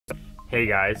Hey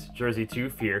guys,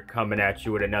 Jerseytoof here, coming at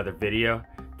you with another video.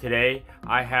 Today,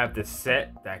 I have the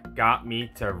set that got me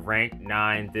to rank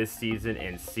 9 this season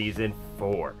in Season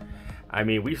 4. I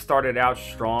mean, we started out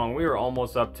strong. We were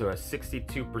almost up to a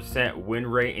 62% win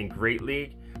rate in Great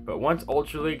League. But once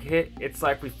Ultra League hit, it's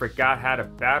like we forgot how to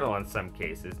battle in some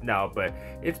cases. No, but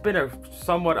it's been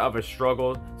somewhat of a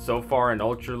struggle so far in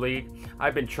Ultra League.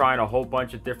 I've been trying a whole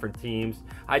bunch of different teams.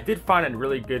 I did find a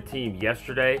really good team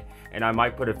yesterday, and I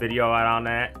might put a video out on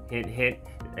that, hint hint,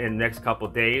 in the next couple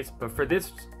days. But for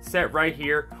this set right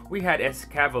here, we had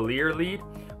Escavalier lead,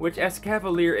 which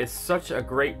Escavalier is such a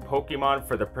great Pokemon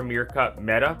for the Premier Cup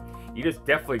meta. You just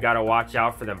definitely got to watch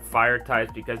out for them fire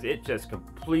types because it just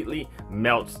completely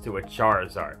melts to a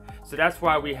Charizard. So that's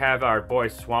why we have our boy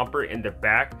Swampert in the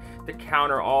back to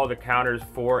counter all the counters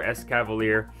for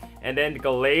Escavalier. And then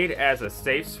GALLADE as a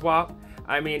safe swap.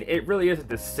 I mean, it really isn't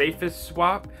the safest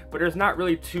swap, but there's not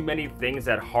really too many things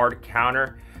that hard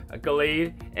counter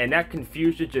GALLADE, and that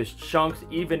confusion just chunks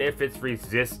even if it's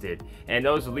resisted. And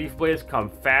those leaf blades come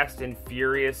fast and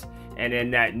furious, and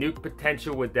then that nuke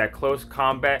potential with that close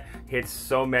combat hits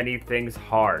so many things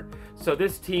hard. So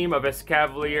this team of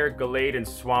Escavalier, GALLADE, and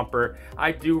Swampert,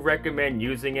 I do recommend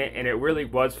using it, and it really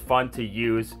was fun to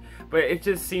use. But it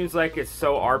just seems like it's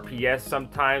so RPS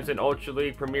sometimes in Ultra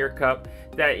League Premier Cup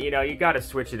that, you know, you got to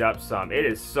switch it up some. It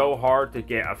is so hard to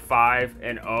get a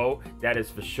 5-0, that is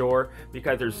for sure,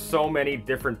 because there's so many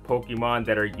different Pokemon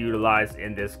that are utilized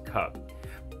in this cup.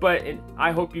 But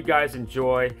I hope you guys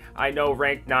enjoy. I know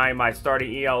rank 9, my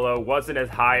starting ELO wasn't as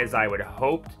high as I would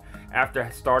hoped after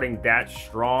starting that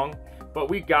strong. But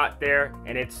we got there,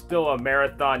 and it's still a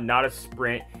marathon, not a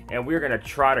sprint. And we're going to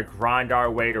try to grind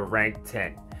our way to rank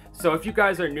 10. So if you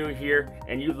guys are new here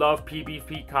and you love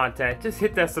PvP content, just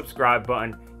hit that subscribe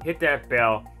button, hit that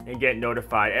bell, and get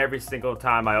notified every single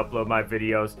time I upload my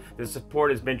videos. The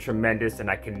support has been tremendous, and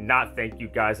I cannot thank you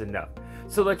guys enough.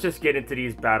 So let's just get into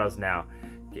these battles now.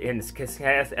 Can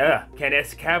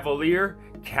Escavalier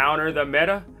counter the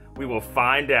meta? We will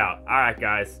find out. Alright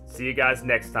guys, see you guys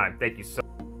next time. Thank you so much.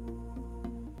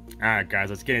 Alright guys,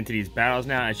 let's get into these battles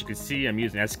now. As you can see, I'm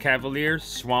using Escavalier,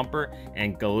 Swampert,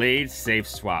 and GALLADE safe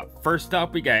swap. First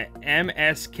up, we got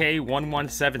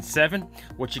MSK1177.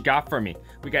 What you got for me?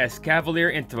 We got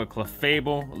Escavalier into a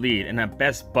Clefable lead, and a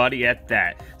best buddy at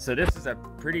that. So this is a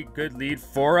pretty good lead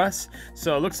for us.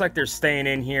 So it looks like they're staying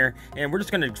in here, and we're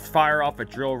just going to fire off a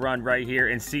drill run right here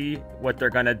and see what they're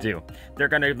going to do. They're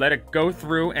going to let it go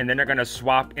through, and then they're going to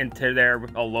swap into their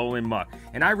Alolan Muck.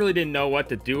 And I really didn't know what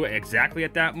to do exactly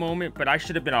at that moment, but I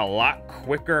should have been a lot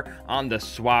quicker on the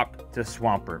swap to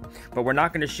Swampert. But we're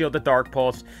not going to shield the Dark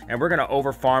Pulse, and we're going to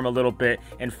overfarm a little bit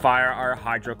and fire our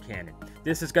Hydro Cannon.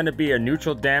 This is going to be a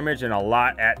neutral damage and a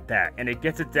lot at that, and it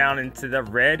gets it down into the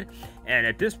red. And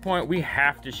at this point, we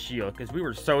have to shield because we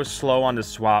were so slow on the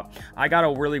swap. I got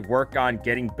to really work on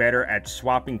getting better at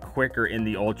swapping quicker in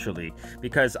the Ultra League,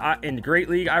 because in Great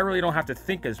League, I really don't have to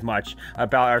think as much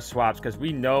about our swaps because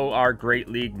we know our Great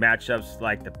League matchups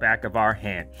like the back of our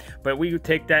hand. But we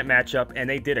take that matchup, and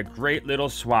they did a great little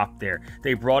swap there.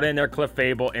 They brought in their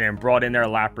Clefable and then brought in their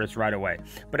Lapras right away.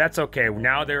 But that's okay.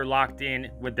 Now they're locked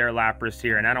in with their Lapras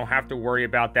here, and I don't have to worry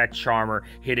about that Charmer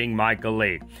hitting my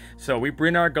GALLADE. So we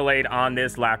bring our GALLADE on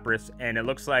this Lapras, and it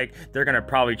looks like they're gonna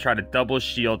probably try to double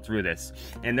shield through this,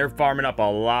 and they're farming up a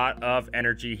lot of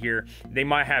energy here. They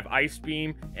might have Ice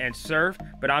Beam and Surf,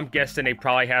 but I'm guessing they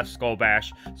probably have Skull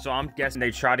Bash, so I'm guessing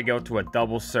they try to go to a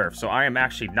double Surf. So I am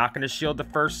actually not going to shield the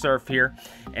first Surf here,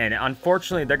 and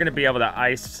unfortunately they're going to be able to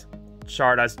Ice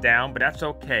Shard us down, but that's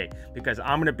okay because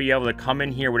I'm going to be able to come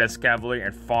in here with Escavalier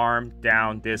and farm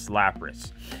down this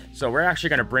Lapras. So we're actually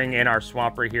going to bring in our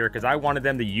Swampert here because I wanted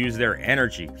them to use their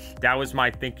energy. That was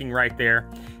my thinking right there.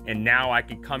 And now I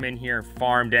can come in here and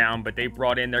farm down, but they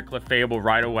brought in their Clefable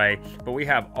right away. But we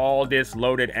have all this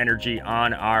loaded energy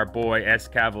on our boy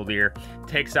Escavalier.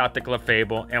 Takes out the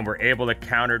Clefable, and we're able to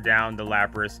counter down the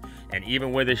Lapras. And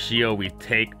even with a shield, we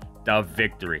take the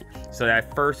victory. So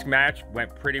that first match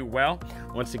went pretty well.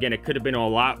 Once again, it could have been a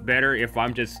lot better if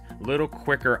I'm just a little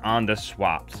quicker on the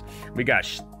swaps. We got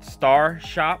Star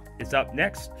Shop is up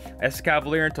next.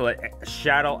 Escavalier into a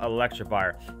Shadow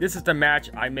Electrifier. This is the match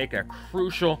I make a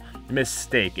crucial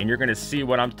mistake, and you're going to see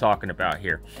what I'm talking about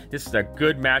here. This is a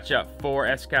good matchup for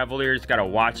Escavalier. Just got to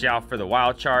watch out for the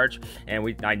Wild Charge,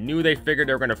 and I knew they figured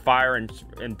they were going to fire and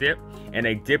dip, and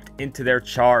they dipped into their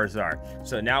Charizard.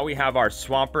 So now we have our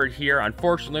Swampert here.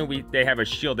 Unfortunately, they have a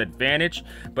shield advantage,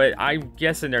 but I'm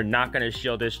guessing they're not going to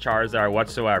shield this Charizard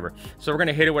whatsoever. So we're going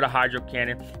to hit it with a Hydro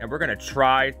Cannon, and we're going to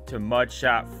try to mud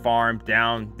shot farm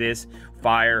down this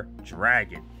Fire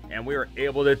Dragon. and we were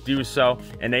able to do so,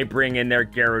 and they bring in their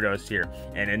Gyarados here.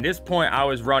 And in this point, I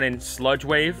was running Sludge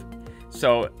Wave,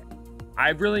 so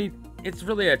it's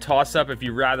really a toss-up if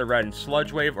you rather run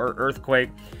Sludge Wave or Earthquake.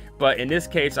 But in this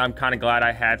case, I'm kind of glad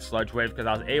I had Sludge Wave because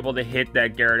I was able to hit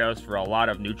that Gyarados for a lot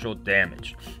of neutral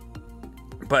damage.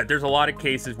 But there's a lot of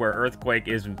cases where Earthquake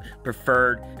is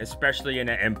preferred, especially in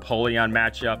an Empoleon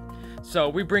matchup. So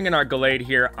we bring in our GALLADE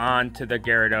here onto the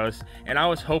Gyarados, and I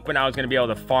was hoping I was going to be able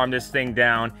to farm this thing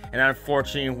down, and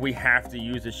unfortunately we have to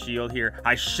use a shield here.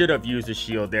 I should have used a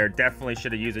shield there, definitely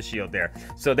should have used a shield there.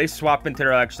 So they swap into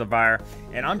their Escavalier,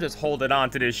 and I'm just holding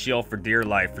on to this shield for dear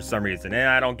life for some reason, and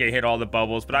I don't get hit all the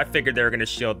bubbles, but I figured they were going to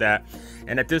shield that.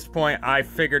 And at this point, I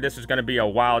figured this was going to be a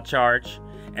wild charge,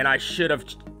 and I should have...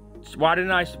 Why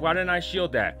didn't I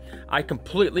shield that? I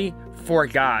completely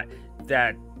forgot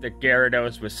that the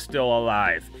Gyarados was still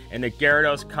alive, and the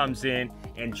Gyarados comes in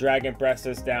and Dragon Breath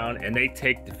us down, and they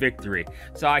take the victory.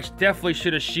 So I definitely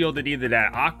should have shielded either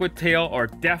that Aqua Tail or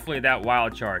definitely that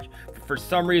Wild Charge. For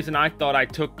some reason, I thought I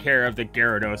took care of the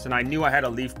Gyarados, and I knew I had a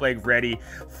Leaf Blade ready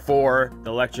for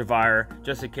the Electivire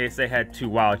just in case they had 2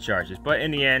 Wild Charges. But in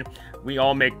the end, we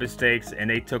all make mistakes, and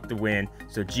they took the win.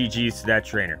 So GG's to that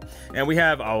trainer. And we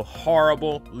have a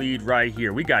horrible lead right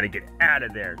here. We got to get out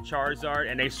of there.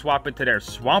 Charizard, and they swap into their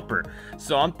Swampert.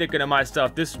 So I'm thinking to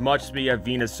myself, this must be a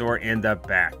Venusaur in the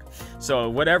back. So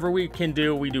whatever we can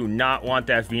do, we do not want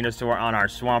that Venusaur on our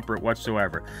Swampert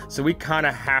whatsoever. So we kind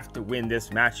of have to win this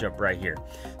matchup right here.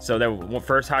 So the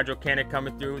first Hydro Cannon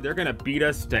coming through, they're going to beat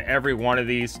us to every one of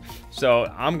these. So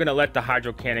I'm going to let the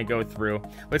Hydro Cannon go through.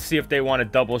 Let's see if they want to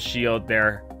double shield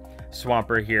their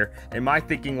Swampert here. And my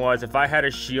thinking was, if I had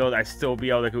a shield, I'd still be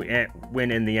able to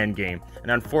win in the end game.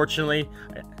 And unfortunately,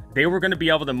 they were going to be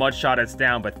able to mud shot us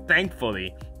down, but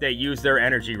thankfully they use their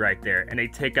energy right there and they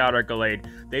take out our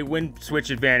GALLADE. They win switch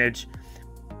advantage,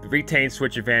 retain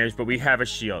switch advantage, but we have a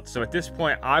shield. So at this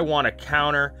point, I want to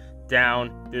counter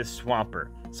down this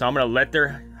Swampert. So I'm going to let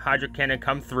their Hydro Cannon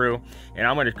come through, and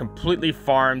I'm going to completely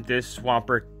farm this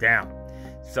Swampert down.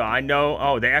 So I know,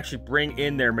 oh, they actually bring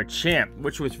in their Machamp,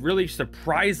 which was really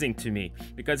surprising to me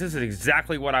because this is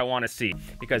exactly what I want to see,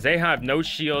 because they have no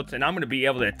shields, and I'm going to be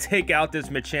able to take out this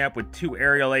Machamp with 2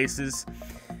 Aerial Aces.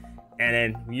 And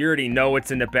then you already know what's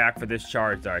in the back for this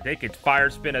Charizard. They could fire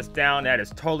spin us down. That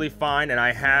is totally fine. And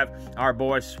I have our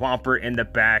boy Swampert in the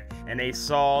back. And they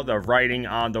saw the writing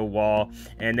on the wall.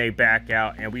 And they back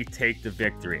out. And we take the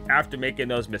victory. After making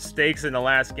those mistakes in the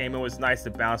last game, it was nice to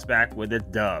bounce back with a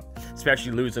dub.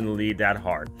 Especially losing the lead that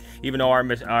hard. Even though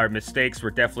our mistakes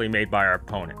were definitely made by our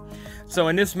opponent. So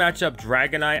in this matchup,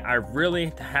 Dragonite, I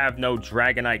really have no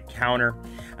Dragonite counter.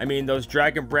 I mean, those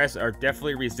Dragon Breaths are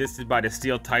definitely resisted by the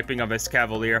Steel typing of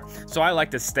Escavalier, so I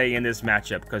like to stay in this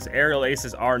matchup because Aerial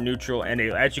Aces are neutral, and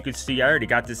as you can see, I already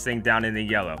got this thing down in the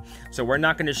yellow. So we're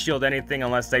not going to shield anything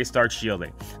unless they start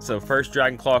shielding. So first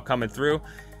Dragon Claw coming through.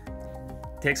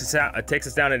 Takes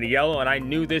us down in the yellow, and I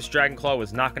knew this Dragon Claw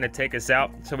was not going to take us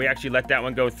out, so we actually let that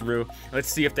one go through. Let's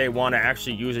see if they want to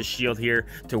actually use a shield here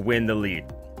to win the lead.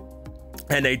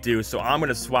 And they do, so I'm going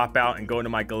to swap out and go into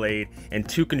my GALLADE, and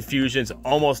 2 Confusions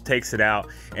almost takes it out,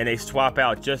 and they swap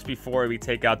out just before we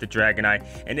take out the Dragonite,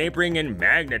 and they bring in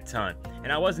Magneton.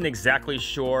 And I wasn't exactly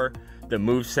sure the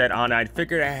moveset on it. I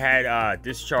figured I had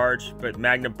Discharge, but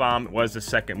Magnet Bomb was the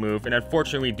second move, and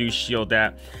unfortunately we do shield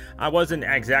that. I wasn't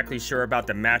exactly sure about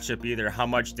the matchup either, how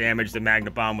much damage the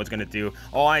Magnet Bomb was going to do.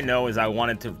 All I know is I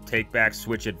wanted to take back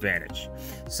switch advantage.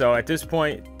 So at this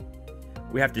point,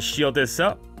 we have to shield this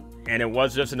up. And it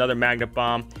was just another Magnet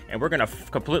Bomb, and we're going to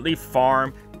completely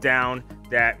farm down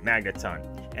that Magneton.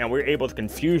 And we're able to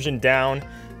Confusion down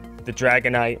the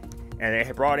Dragonite, and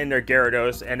they brought in their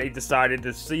Gyarados, and they decided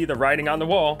to see the writing on the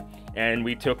wall, and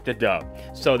we took the dub.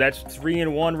 So that's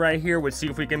 3-1 right here. We'll see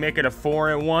if we can make it a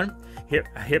 4-1.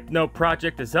 Hypno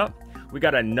Project is up. We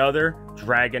got another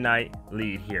Dragonite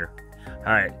lead here.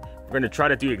 All right, we're going to try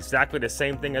to do exactly the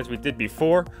same thing as we did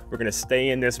before. We're going to stay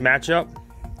in this matchup.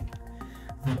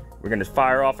 We're going to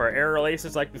fire off our Aerial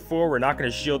Aces like before. We're not going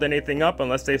to shield anything up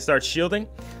unless they start shielding.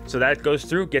 So that goes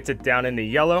through, gets it down in the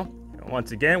yellow.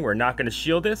 Once again, we're not going to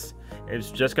shield this.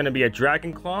 It's just going to be a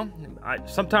Dragon Claw.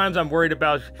 Sometimes I'm worried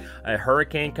about a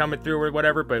Hurricane coming through or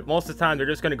whatever, but most of the time they're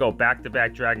just going to go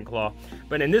back-to-back Dragon Claw.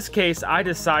 But in this case, I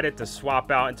decided to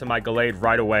swap out into my GALLADE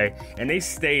right away, and they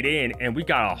stayed in, and we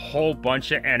got a whole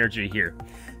bunch of energy here.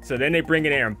 So then they bring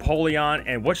in Empoleon,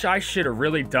 and what I should have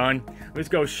really done was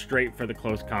go straight for the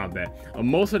close combat.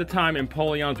 Most of the time,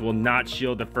 Empoleons will not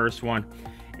shield the first one,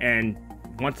 and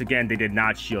once again, they did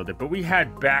not shield it. But we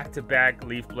had back-to-back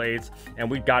leaf blades, and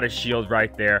we got a shield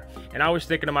right there. And I was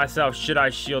thinking to myself, should I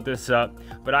shield this up?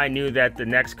 But I knew that the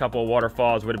next couple of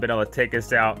waterfalls would have been able to take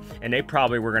us out, and they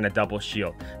probably were going to double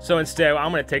shield. So instead,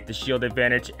 I'm going to take the shield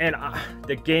advantage, and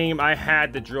the game, I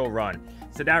had the drill run.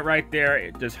 So that right there,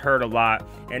 it just hurt a lot.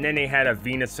 And then they had a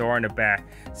Venusaur in the back.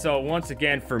 So once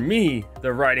again, for me,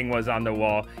 the writing was on the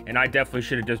wall, and I definitely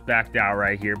should have just backed out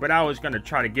right here. But I was going to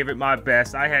try to give it my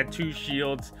best. I had 2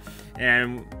 shields,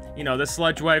 and you know, the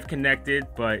sludge wave connected,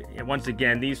 but once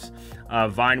again, these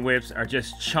vine whips are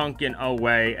just chunking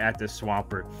away at the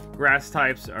Swampert. Grass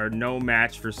types are no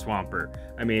match for Swampert.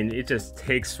 I mean, it just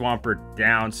takes Swampert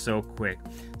down so quick.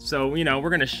 So, you know, we're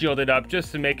gonna shield it up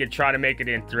just to try to make it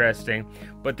interesting.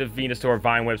 But the Venusaur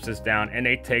vine whips us down, and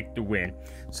they take the win.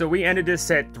 So we ended this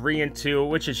at 3-2,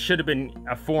 which it should have been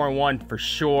a 4-1 for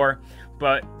sure.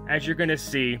 But as you're gonna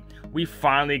see, we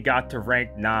finally got to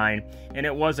rank 9, and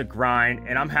it was a grind,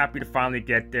 and I'm happy to finally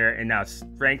get there. And now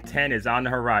rank 10 is on the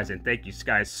horizon. Thank you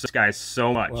guys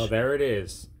so much. Well, there it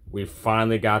is. We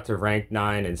finally got to rank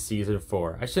 9 in season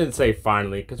 4. I shouldn't say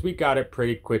finally, because we got it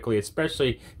pretty quickly,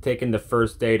 especially taking the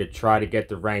first day to try to get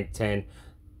to rank 10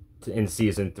 in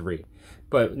season 3.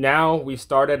 But now we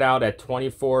started out at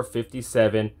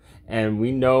 2457, and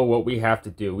we know what we have to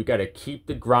do. We got to keep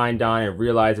the grind on and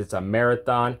realize it's a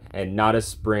marathon and not a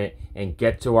sprint, and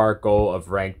get to our goal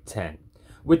of rank 10.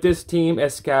 With this team,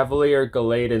 Escavalier,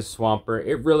 GALLADE, and Swampert,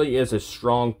 it really is a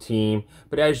strong team.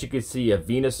 But as you can see, a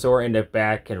Venusaur in the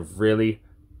back can really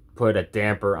put a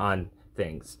damper on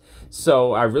things.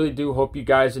 So I really do hope you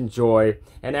guys enjoy,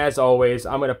 and as always,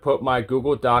 I'm going to put my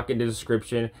Google Doc in the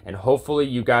description, and hopefully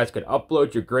you guys can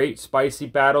upload your great spicy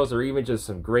battles or even just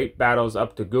some great battles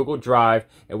up to Google Drive,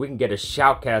 and we can get a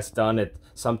shoutcast done at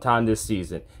sometime this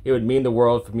season. It would mean the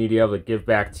world for me to be able to give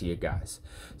back to you guys.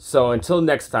 So until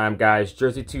next time, guys,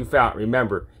 Jerseytoof out.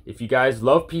 Remember, if you guys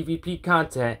love PvP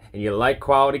content and you like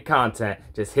quality content,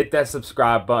 just hit that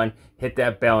subscribe button, hit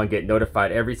that bell, and get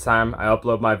notified every time I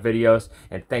upload my videos.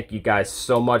 And thank you guys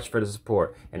so much for the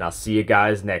support, and I'll see you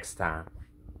guys next time.